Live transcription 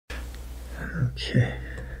Okay.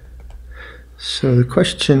 So the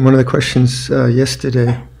question, one of the questions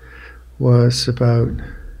yesterday was about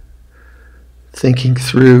thinking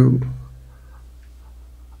through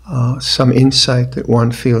some insight that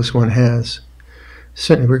one feels one has.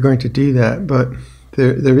 Certainly we're going to do that, but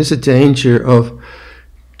there is a danger of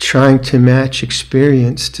trying to match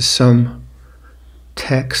experience to some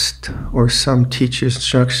text or some teacher's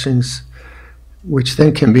instructions, which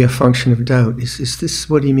then can be a function of doubt. Is this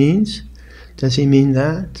what he means? Does he mean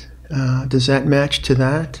that? Does that match to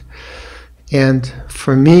that? And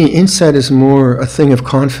for me, insight is more a thing of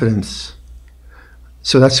confidence.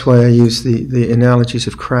 So that's why I use the analogies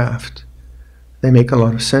of craft. They make a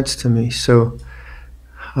lot of sense to me. So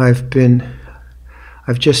I've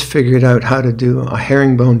just figured out how to do a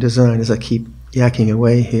herringbone design as I keep yakking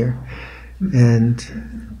away here.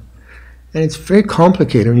 And it's very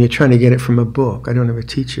complicated when you're trying to get it from a book. I don't have a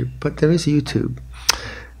teacher, but there is YouTube.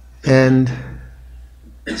 And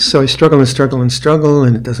so I struggle and struggle and struggle,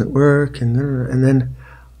 and it doesn't work, and then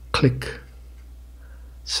click.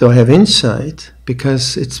 So I have insight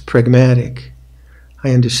because it's pragmatic.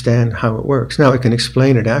 I understand how it works. Now I can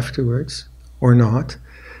explain it afterwards, or not,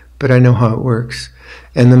 but I know how it works.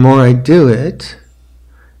 And the more I do it,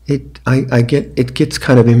 it gets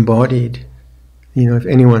kind of embodied. You know,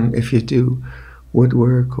 if you do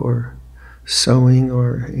woodwork or sewing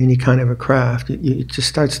or any kind of a craft, it just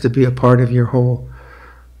starts to be a part of your whole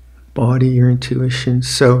body, your intuition.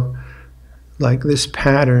 So, like this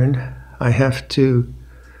pattern, I have to,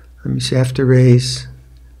 let me see, I have to raise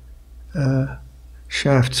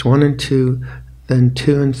shafts 1 and 2, then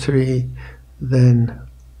 2 and 3, then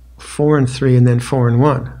 4 and 3, and then 4 and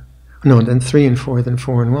 1. No, then 3 and 4, then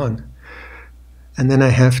 4 and 1. And then I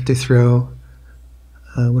have to throw,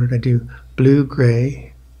 what did I do? Blue,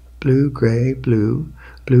 gray, blue, gray, blue,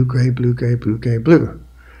 blue, gray, blue, gray, blue, gray, blue.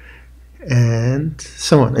 And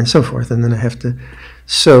so on and so forth. And then I have to,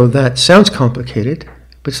 so that sounds complicated,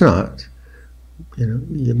 but it's not. You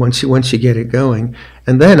know, once you get it going,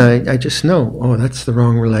 and then I just know, oh, that's the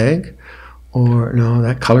wrong leg, or no,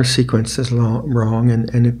 that color sequence is wrong,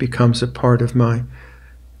 and it becomes a part of my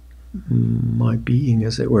being,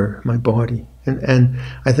 as it were, my body. And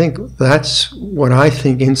I think that's what I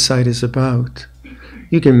think insight is about.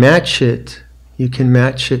 You can match it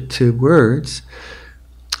to words,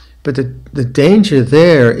 but the danger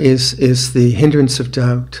there is the hindrance of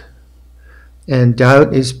doubt. And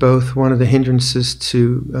doubt is both one of the hindrances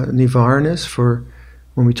to nivaranas for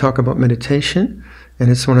when we talk about meditation,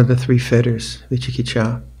 and it's one of the 3 fetters,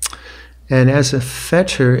 vicikicca. And as a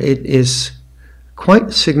fetter, it is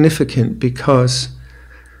quite significant because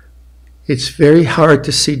it's very hard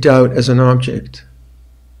to see doubt as an object,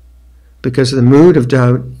 because the mood of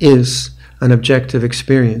doubt is an objective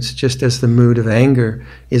experience, just as the mood of anger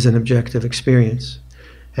is an objective experience.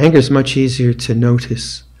 Anger is much easier to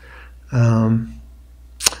notice.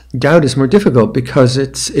 Doubt is more difficult because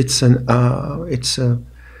it's a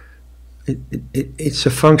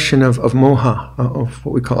function of moha, of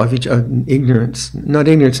what we call ignorance. Not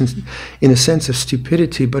ignorance in a sense of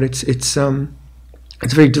stupidity, but it's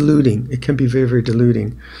very deluding. It can be very, very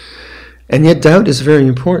deluding. And yet doubt is very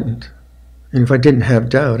important. And if I didn't have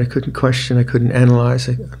doubt, I couldn't question, I couldn't analyze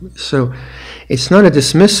it. So it's not a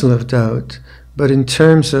dismissal of doubt, but in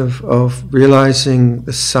terms of realizing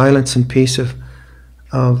the silence and peace of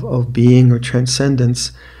being or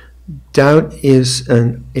transcendence, doubt is,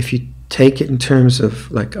 if you take it in terms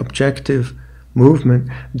of like objective movement,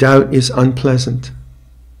 doubt is unpleasant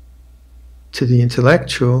to the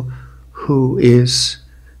intellectual who is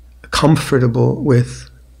comfortable with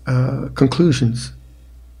conclusions.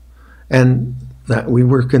 And that we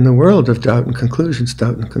work in the world of doubt and conclusions,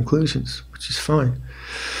 which is fine.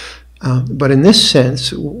 But in this sense,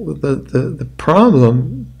 the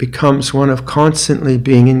problem becomes one of constantly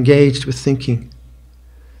being engaged with thinking.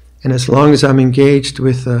 And as long as I'm engaged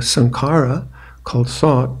with sankhara, called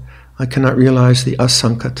thought, I cannot realize the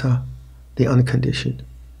asankata, the unconditioned.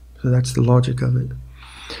 So that's the logic of it.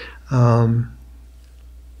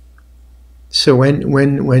 So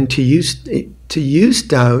when to use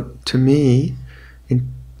doubt, to me,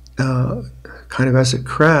 kind of as a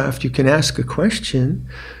craft, you can ask a question,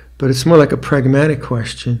 but it's more like a pragmatic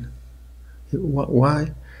question.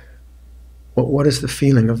 Why? What is the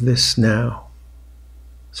feeling of this now?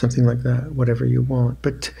 Something like that, whatever you want.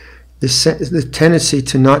 But the tendency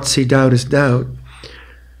to not see doubt as doubt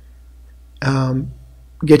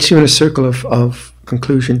gets you in a circle of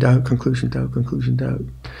conclusion, doubt, conclusion, doubt, conclusion, doubt.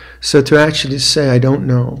 So to actually say, I don't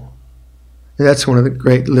know, that's one of the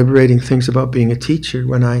great liberating things about being a teacher.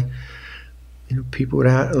 When people would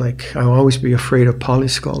ask, like, I'll always be afraid of Pali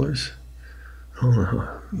scholars.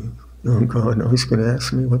 Oh God, no, he's going to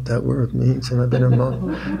ask me what that word means, and I've been a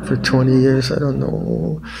monk for 20 years, I don't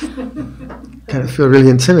know. Kind of feel really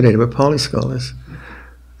intimidated by Pali scholars.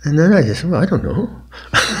 And then I just, well, I don't know.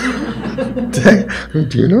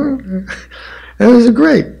 Do you know? And it was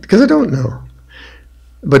great, because I don't know.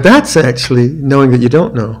 But that's actually knowing that you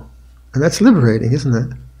don't know. And that's liberating, isn't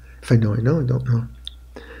it? If I know, I don't know.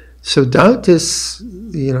 So doubt is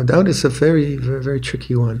a very, very, very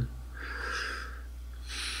tricky one.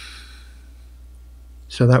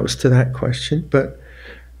 So that was to that question. But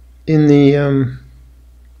in the,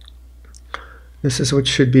 this is what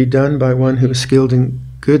should be done by one who is skilled in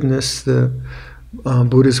goodness, the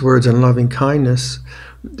Buddha's words on loving kindness.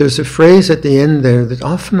 There's a phrase at the end there that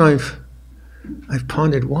often I've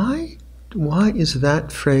pondered, why is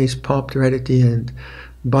that phrase popped right at the end?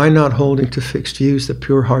 By not holding to fixed views, the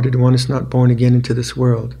pure-hearted one is not born again into this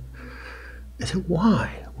world. I said,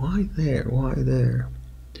 why? Why there? Why there?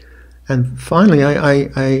 And finally,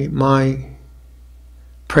 my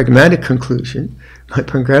pragmatic conclusion,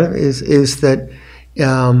 is that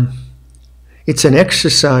it's an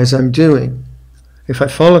exercise I'm doing. If I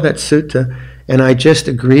follow that sutta and I just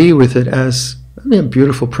agree with it as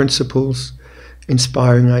beautiful principles,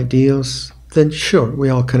 inspiring ideals, then sure, we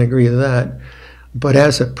all can agree to that. But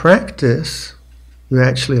as a practice, you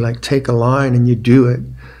actually take a line and you do it.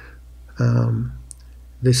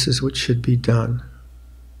 This is what should be done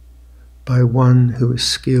by one who is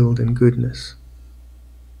skilled in goodness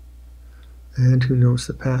and who knows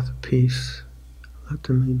the path of peace. Let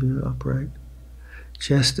them be upright.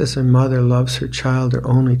 Just as a mother loves her child, her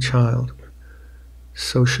only child,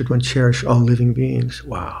 so should one cherish all living beings.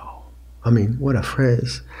 Wow. What a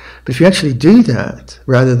phrase. But if you actually do that,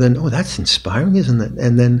 rather than, oh, that's inspiring, isn't it?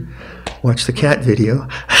 And then watch the cat video,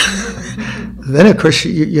 then of course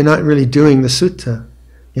you're not really doing the sutta.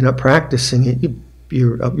 You're not practicing it.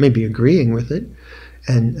 You're maybe agreeing with it,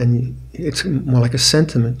 and it's more like a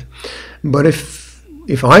sentiment. But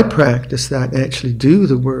if I practice that and actually do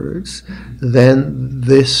the words, then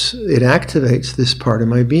it activates this part of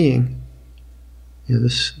my being.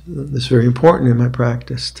 This is very important in my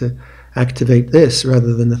practice, to activate this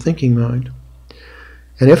rather than the thinking mind.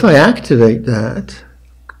 And if I activate that,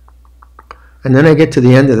 and then I get to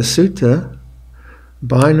the end of the sutta,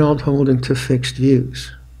 by not holding to fixed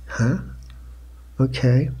views.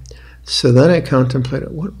 Okay. So then I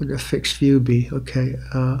contemplate, what would a fixed view be? Okay.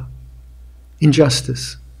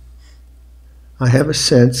 Injustice. I have a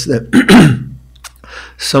sense that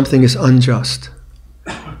something is unjust.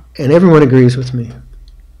 And everyone agrees with me.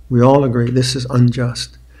 We all agree this is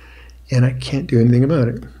unjust. And I can't do anything about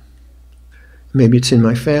it. Maybe it's in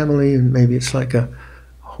my family, and maybe it's like a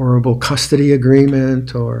horrible custody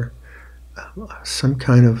agreement, or some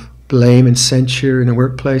kind of blame and censure in a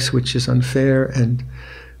workplace which is unfair and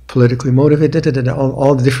politically motivated,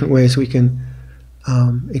 all the different ways we can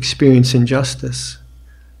experience injustice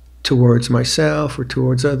towards myself or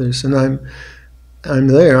towards others. And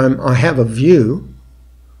I have a view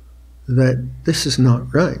that this is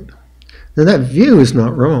not right. Now that view is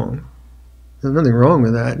not wrong. There's nothing wrong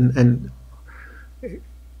with that. And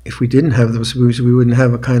if we didn't have those views, we wouldn't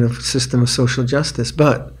have a kind of system of social justice.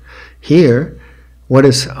 But here, what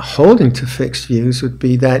is holding to fixed views would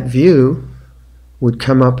be that view would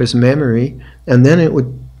come up as memory, and then it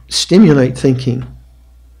would stimulate thinking.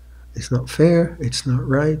 It's not fair, it's not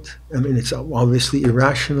right, it's obviously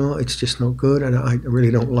irrational, it's just no good, and I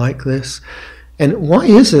really don't like this. And why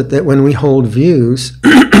is it that when we hold views,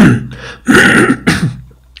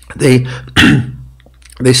 they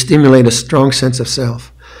stimulate a strong sense of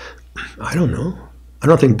self? I don't know. I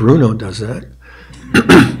don't think Bruno does that.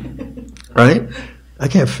 Right? I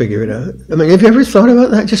can't figure it out. Have you ever thought about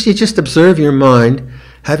that? You just observe your mind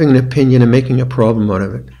having an opinion and making a problem out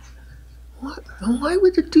of it. What? Why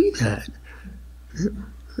would it do that?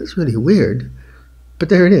 That's really weird. But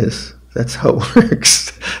there it is. That's how it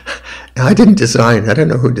works. I didn't design it. I don't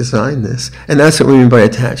know who designed this. And that's what we mean by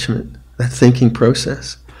attachment, that thinking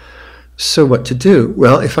process. So what to do?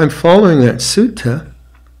 Well, if I'm following that sutta,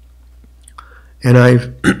 and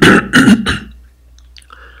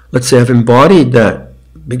let's say I've embodied that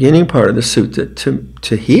beginning part of the sutta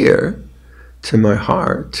to here, to my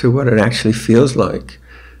heart, to what it actually feels like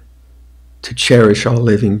to cherish all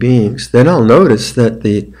living beings, then I'll notice that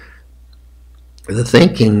the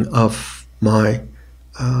thinking of my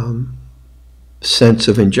sense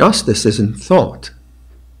of injustice isn't thought.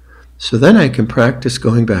 So then I can practice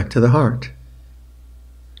going back to the heart.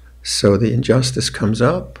 So the injustice comes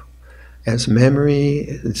up as memory,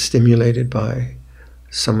 it's stimulated by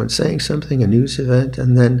someone saying something, a news event,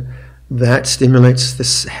 and then that stimulates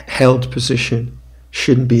this held position.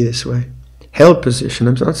 Shouldn't be this way. Held position,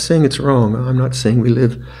 I'm not saying it's wrong. I'm not saying we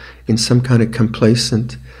live in some kind of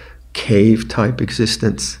complacent cave type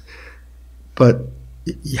existence. But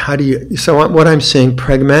how do you, so what I'm saying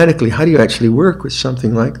pragmatically, how do you actually work with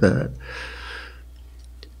something like that?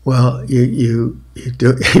 Well, you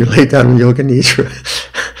lay down in yoga nidra,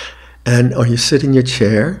 or you sit in your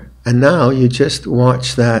chair, and now you just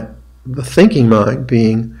watch that, the thinking mind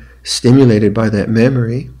being stimulated by that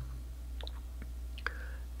memory.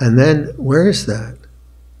 And then, where is that?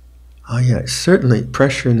 Oh yeah, certainly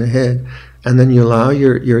pressure in the head. And then you allow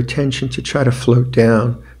your attention to try to float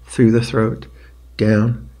down through the throat,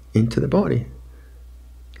 down into the body.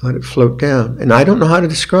 Let it float down. And I don't know how to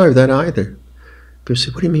describe that either. People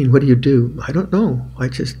say, what do you mean? What do you do? I don't know. I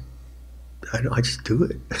just do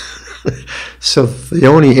it. So the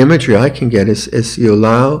only imagery I can get is you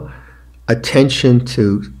allow attention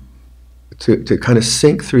to kind of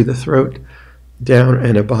sink through the throat, down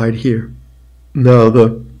and abide here. Now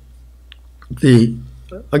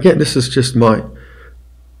again, this is just my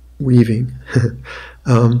weaving.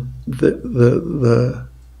 The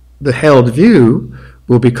held view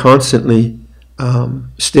will be constantly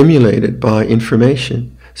stimulated by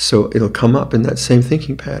information, so it'll come up in that same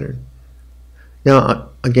thinking pattern. Now,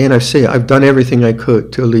 again, I say I've done everything I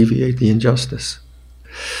could to alleviate the injustice,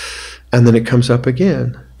 and then it comes up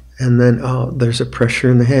again. And then, there's a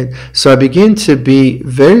pressure in the head. So I begin to be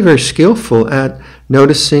very, very skillful at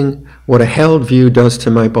noticing what a held view does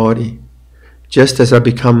to my body, just as I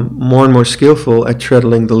become more and more skillful at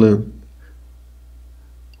treadling the loom,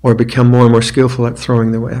 or become more and more skillful at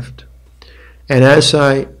throwing the weft. And as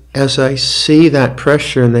I see that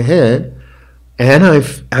pressure in the head, and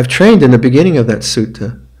I've trained in the beginning of that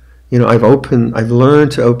sutta, I've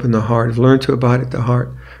learned to open the heart, I've learned to abide at the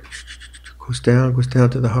heart. Goes down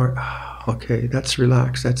to the heart. Okay, that's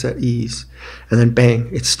relaxed, that's at ease. And then bang,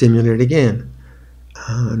 it's stimulated again.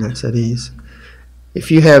 And that's at ease. If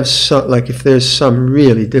you have if there's some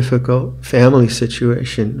really difficult family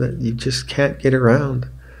situation that you just can't get around,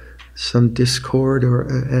 some discord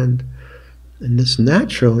and it's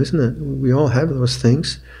natural, isn't it? We all have those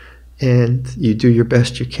things, and you do your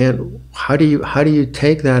best you can. How do you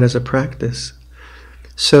take that as a practice?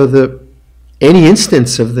 So any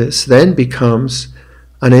instance of this then becomes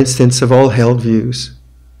an instance of all held views.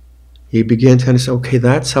 You begin to understand, okay,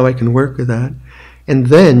 that's how I can work with that. And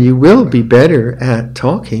then you will be better at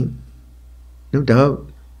talking, no doubt.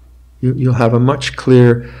 You'll have a much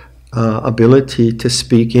clearer ability to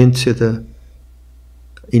speak into the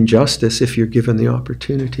injustice if you're given the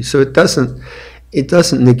opportunity. So it doesn't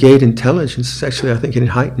negate intelligence. Actually, I think it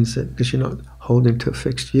heightens it, because you're not holding to a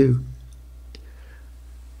fixed view.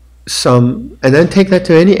 And then take that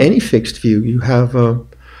to any fixed view. You have a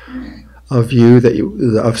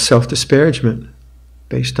view of self-disparagement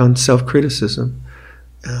based on self-criticism.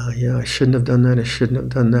 Yeah, I shouldn't have done that, I shouldn't have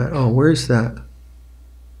done that. Oh, where's that?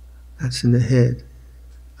 That's in the head.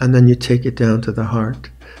 And then you take it down to the heart.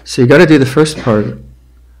 So you got to do the first part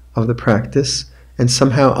of the practice and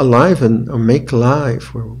somehow aliven or make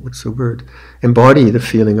alive, or what's the word, embody the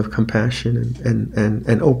feeling of compassion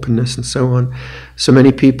and openness and so on. So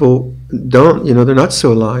many people don't, they're not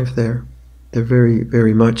so alive there. They're very,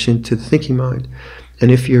 very much into the thinking mind.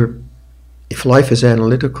 And if life is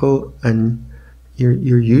analytical and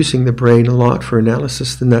you're using the brain a lot for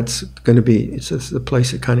analysis, then that's going to be, it's the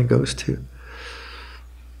place it kind of goes to.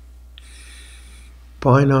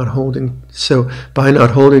 By not holding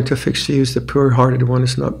to fixed views, the pure-hearted one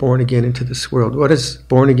is not born again into this world. What is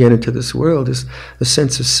born again into this world is the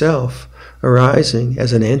sense of self arising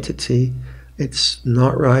as an entity. It's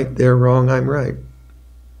not right, they're wrong, I'm right.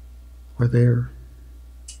 Or they're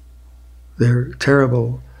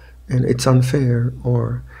terrible and it's unfair.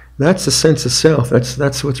 Or that's the sense of self.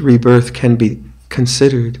 That's what rebirth can be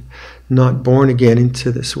considered. Not born again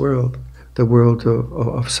into this world, the world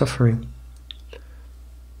of suffering.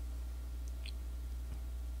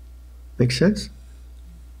 Make sense?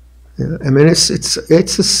 Yeah, I mean, it's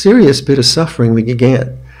a serious bit of suffering we can get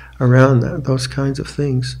around those kinds of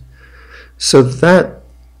things. So that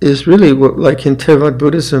is really what, like in Theravada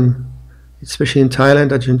Buddhism, especially in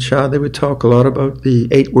Thailand, Ajahn Chah, they would talk a lot about the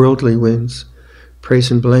 8 worldly winds: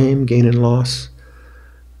 praise and blame, gain and loss,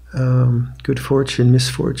 good fortune,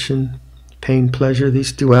 misfortune, pain, pleasure,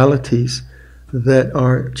 these dualities that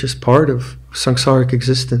are just part of samsaric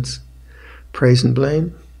existence. Praise and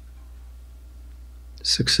blame,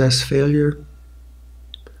 success, failure,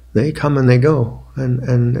 they come and they go,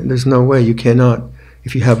 and there's no way, you cannot,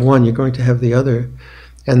 if you have one, you're going to have the other.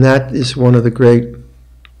 And that is one of the great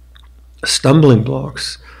stumbling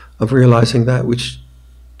blocks of realizing that which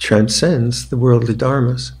transcends the worldly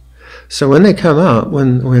dharmas. So when they come out,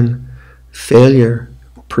 when failure,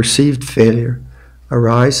 perceived failure,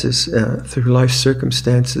 arises through life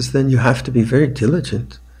circumstances, then you have to be very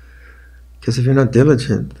diligent. Because if you're not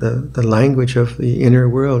diligent, the language of the inner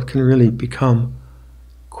world can really become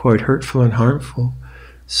quite hurtful and harmful.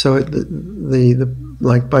 So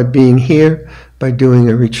like by being here, by doing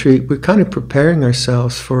a retreat, we're kind of preparing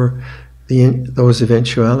ourselves for those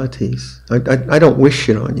eventualities. I don't wish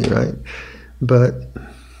it on you, right? But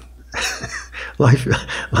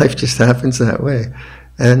life just happens that way.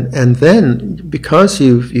 And then because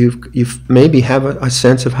you've maybe have a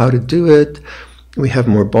sense of how to do it, we have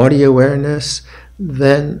more body awareness,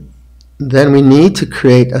 then we need to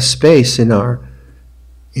create a space in our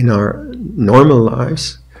normal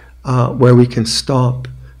lives where we can stop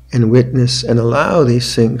and witness and allow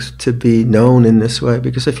these things to be known in this way.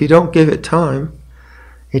 Because if you don't give it time,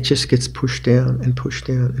 it just gets pushed down and pushed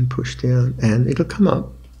down and pushed down, and it'll come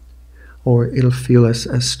up, or it'll feel as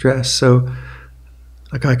stress. So,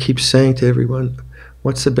 like I keep saying to everyone,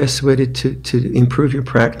 what's the best way to improve your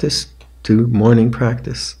practice? Do morning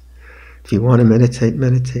practice. If you want to meditate,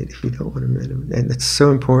 meditate. If you don't want to meditate, and it's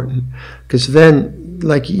so important, because then,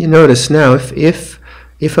 like you notice now, if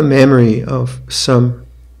a memory of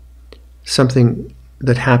something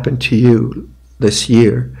that happened to you this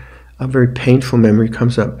year, a very painful memory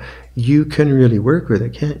comes up, you can really work with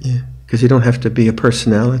it, can't you? Because you don't have to be a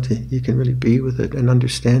personality. You can really be with it and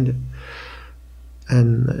understand it.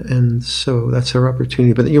 And so that's our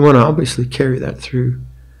opportunity. But you want to obviously carry that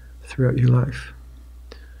throughout your life.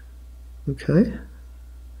 Okay?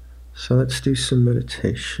 So let's do some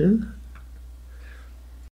meditation.